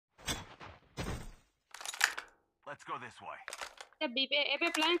go this way. B पे ए पे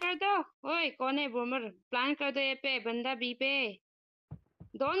plan कर दो। ओए कौन है बूमर? प्लान कर दो ए पे, बंदा बी पे।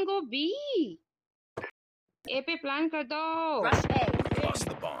 Don't go B. ए पे प्लान कर दो। Lost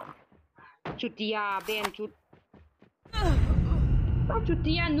the bomb. Chutia Ben चुत।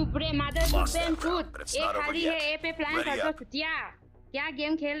 Chutia नुब्रे mother Ben चुत। ए खाली है ए पे प्लान कर दो चुतिया। क्या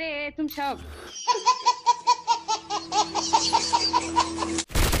गेम खेले तुम सब?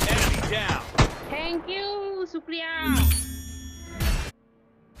 Enemy down. Thank you, शुक्रिया।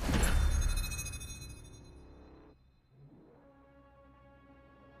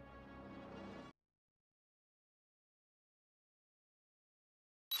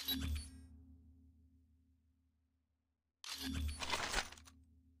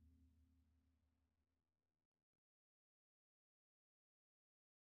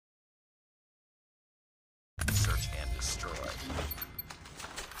 Search and destroy.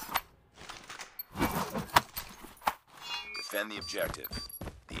 Defend the objective.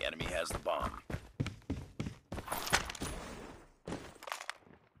 The enemy has the bomb.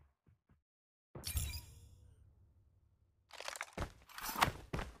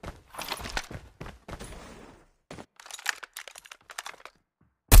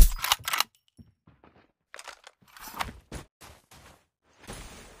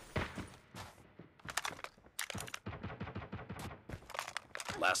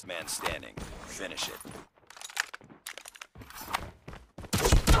 Last man standing. Finish it.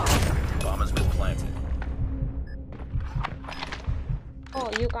 Bomb has been planted. Oh,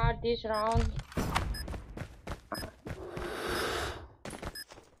 you got this round.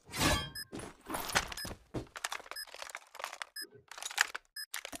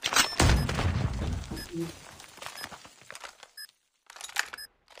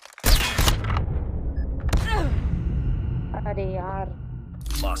 अरे यार.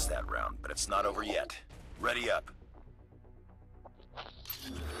 Lost that round, but it's not over yet. Ready up.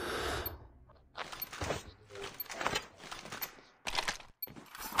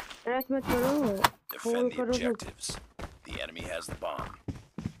 Defend the objectives. The enemy has the bomb.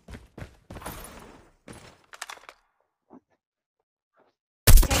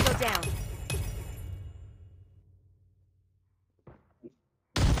 Tango down.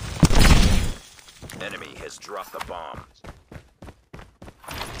 Enemy has dropped the bomb.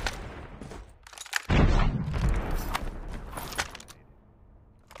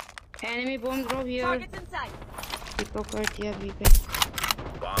 Enemy bomb drop here. Targets in sight.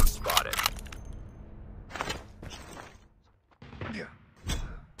 Bomb spotted.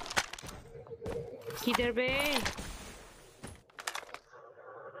 किधर पे?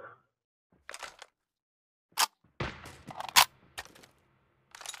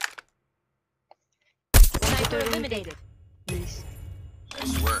 Sniper eliminated. Nice.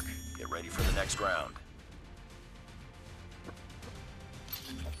 Nice work. Get ready for the next round.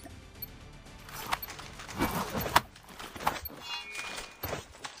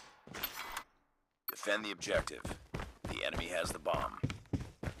 Defend the objective. The enemy has the bomb.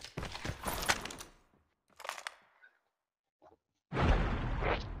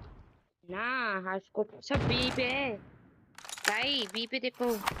 ना इसको सब B पे है भाई B पे देखो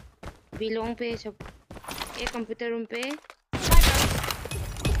बी लॉन्ग पे सब एक कंप्यूटर रूम पे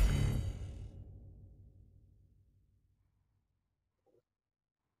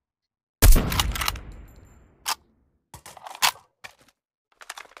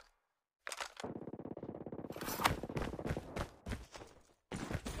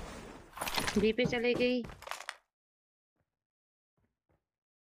बी पे चले गई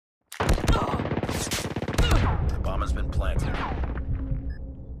Has been planted.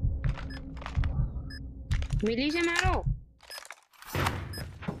 मिली से मारो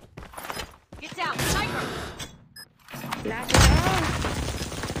Get down, sniper. लास्ट मारो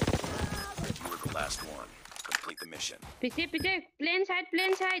You were the last one. Complete the mission. पीछे पीछे plane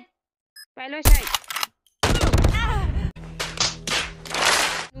side pilot side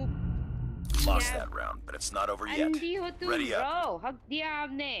Lost that round, but it's not over yet. अंधी हो तुम Ready up. ब्रो हक दिया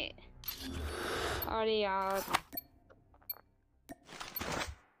आपने अरे यार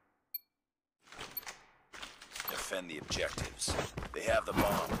Defend the objectives. They have the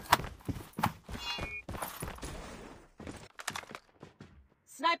bomb.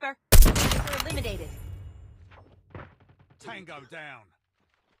 Sniper. Sniper eliminated. Tango down.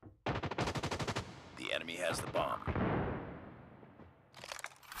 The enemy has the bomb.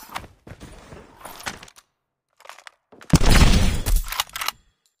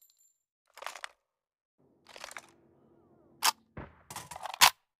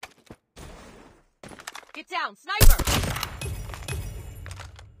 Get down, sniper.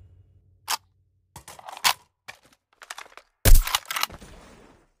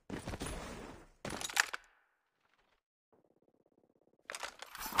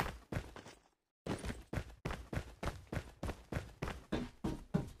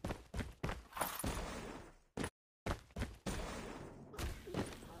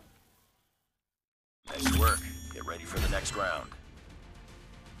 ready for the next round.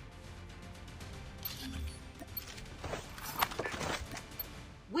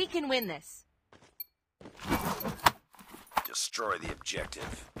 We can win this. Destroy the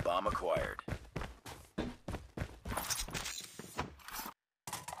objective. Bomb acquired.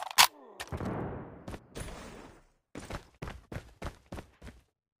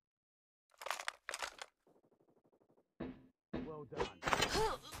 Well done.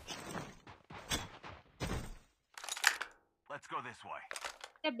 Let's go this way.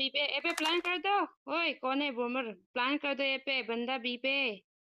 B पे ए पे plan कर दो ओए कौन है boomer plan कर दो ए पे बंदा बी पे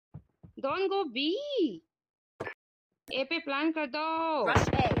डोंट गो बी ए पे प्लान कर दो Rush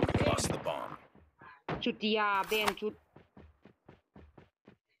A. Lost the bomb. Chutia Ben चुत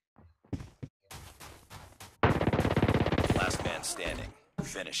Last man standing.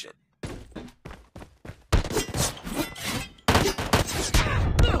 Finish it.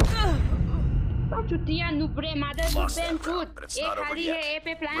 चुतिया नुब्रे मादर Lost Ben that चुत round, but it's A not over खाली yet. है ए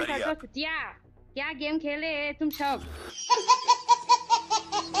पे प्लान Ready कर दो up. चुतिया क्या गेम खेले तुम सब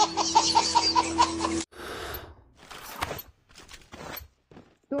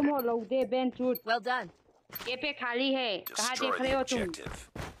तुम हो लौदे बेन चुत Well done. ए पे खाली है कहाँ Destroy देख रहे the हो तुम objective.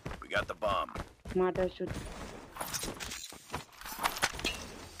 We got the bomb. मादर चुत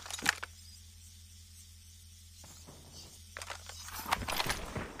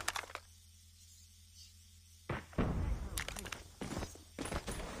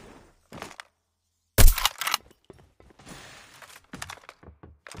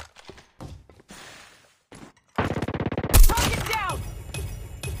Target down.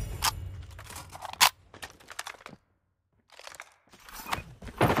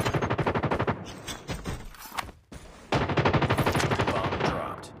 Bomb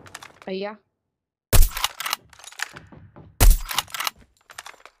dropped. भैया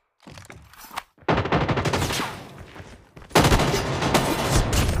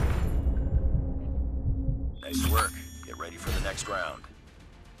Nice work. Get ready for the next round.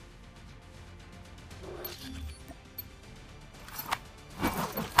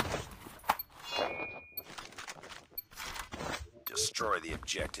 Destroy the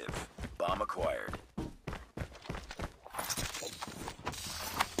objective. Bomb acquired.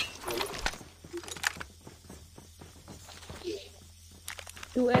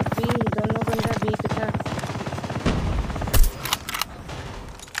 To eight B दोनों बंदा बी पे था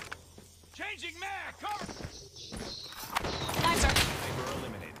Changing mag! Cover! Sniper. Sniper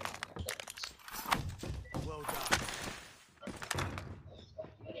eliminated. Well done.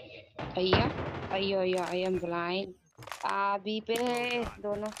 भैया अयो अयो I am blind B पे है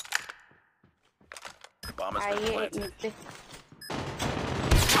दोनों Bomb has been आइए planted. नीचे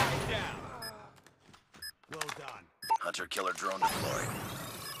Down. Well done. Hunter killer drone deployed.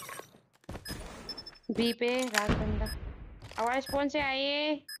 B पे रात बंदा आवाज स्पॉन से आइए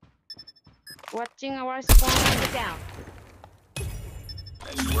वाचिंग आवाज spawn Target down.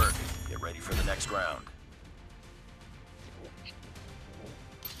 Nice work. Get ready for the next round.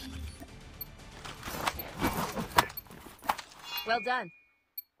 Well done.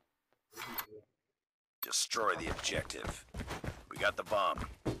 Destroy the objective. We got the bomb.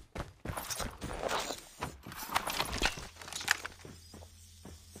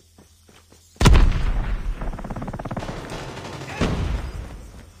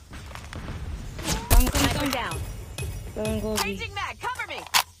 Sniper down. don't go B Changing mag. Cover me.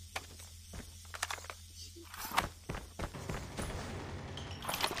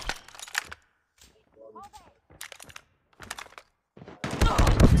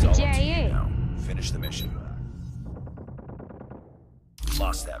 It's all up to आइए you now. Finish the mission.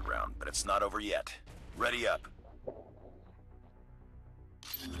 Lost that round, but it's not over yet. Ready up.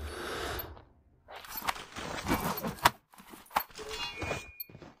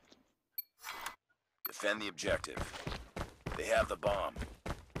 Defend the objective. They have the bomb.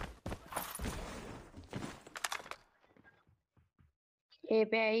 ए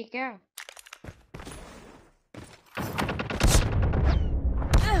पे आई क्या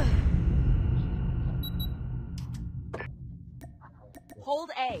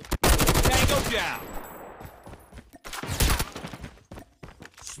Hold A. Tango down.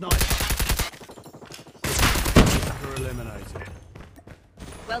 Sniper. Sniper eliminated.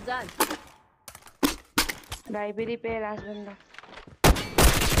 Well done. Library पे last बंदा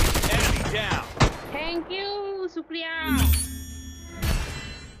Enemy down. Thank you शुक्रिया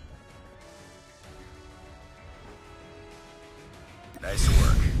Nice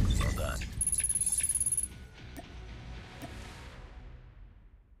work. Well done.